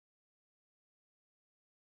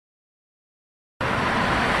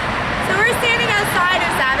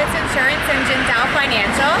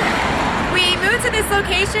Financial. We moved to this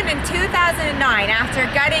location in 2009 after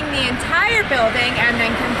gutting the entire building and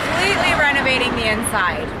then completely renovating the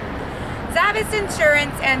inside. Zavitz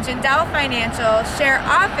Insurance and Jindal Financial share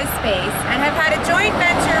office space and have had a joint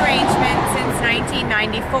venture arrangement since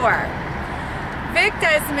 1994. Vic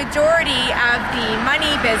does the majority of the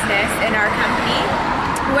money business in our company,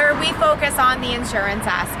 where we focus on the insurance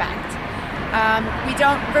aspect. We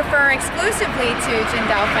don't refer exclusively to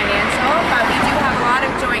Jindal Financial, but we do have a lot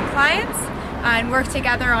of joint clients and work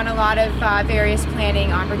together on a lot of various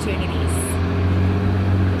planning opportunities.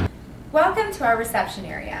 Welcome to our reception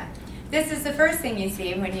area. This is the first thing you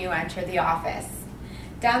see when you enter the office.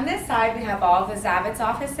 Down this side we have all the Zavitz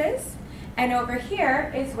offices, and over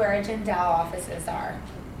here is where Jindal offices are.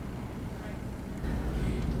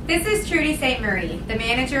 This is Trudy St. Marie, the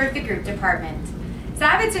manager of the group department.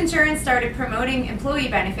 Zavitz Insurance started promoting employee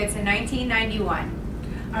benefits in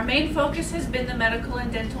 1991. Our main focus has been the medical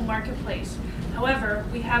and dental marketplace. However,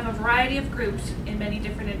 we have a variety of groups in many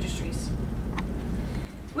different industries.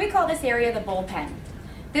 We call this area the bullpen.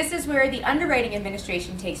 This is where the underwriting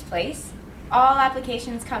administration takes place. All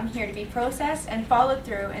applications come here to be processed and followed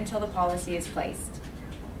through until the policy is placed.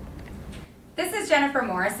 This is Jennifer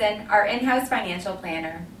Morrison, our in-house financial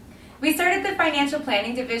planner. We started the financial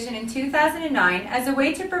planning division in 2009 as a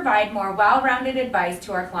way to provide more well-rounded advice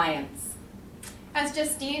to our clients. As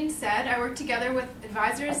Justine said, I work together with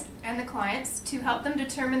advisors and the clients to help them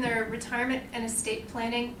determine their retirement and estate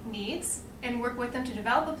planning needs and work with them to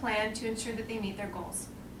develop a plan to ensure that they meet their goals.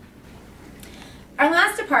 Our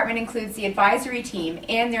last department includes the advisory team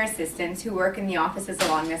and their assistants who work in the offices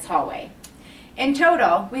along this hallway. In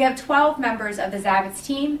total, we have 12 members of the Zavitz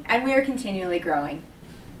team, and we are continually growing.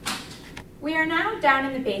 We are now down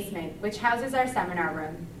in the basement, which houses our seminar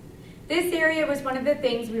room. This area was one of the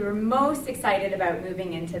things we were most excited about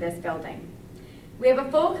moving into this building. We have a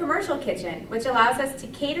full commercial kitchen, which allows us to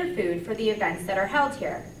cater food for the events that are held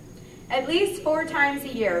here. At least 4 times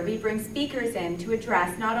a year, we bring speakers in to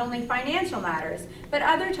address not only financial matters, but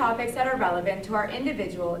other topics that are relevant to our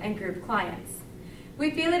individual and group clients. We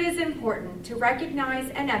feel it is important to recognize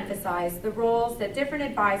and emphasize the roles that different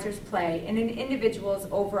advisors play in an individual's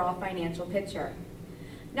overall financial picture.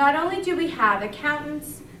 Not only do we have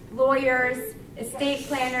accountants, lawyers, estate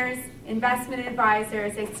planners, investment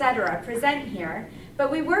advisors, etc. present here, but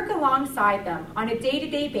we work alongside them on a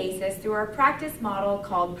day-to-day basis through our practice model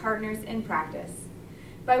called Partners in Practice.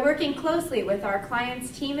 By working closely with our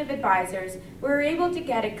clients' team of advisors, we're able to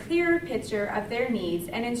get a clearer picture of their needs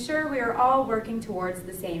and ensure we are all working towards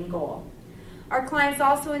the same goal. Our clients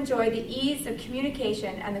also enjoy the ease of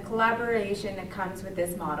communication and the collaboration that comes with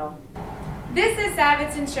this model. This is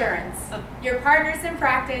Zavitz Insurance, your partners in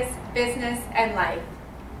practice, business, and life.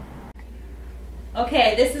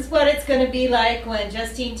 Okay, this is what it's going to be like when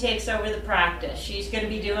Justine takes over the practice. She's going to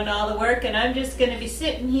be doing all the work, and I'm just going to be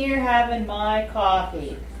sitting here having my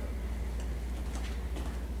coffee.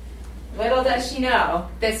 Little does she know,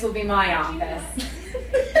 this will be my office.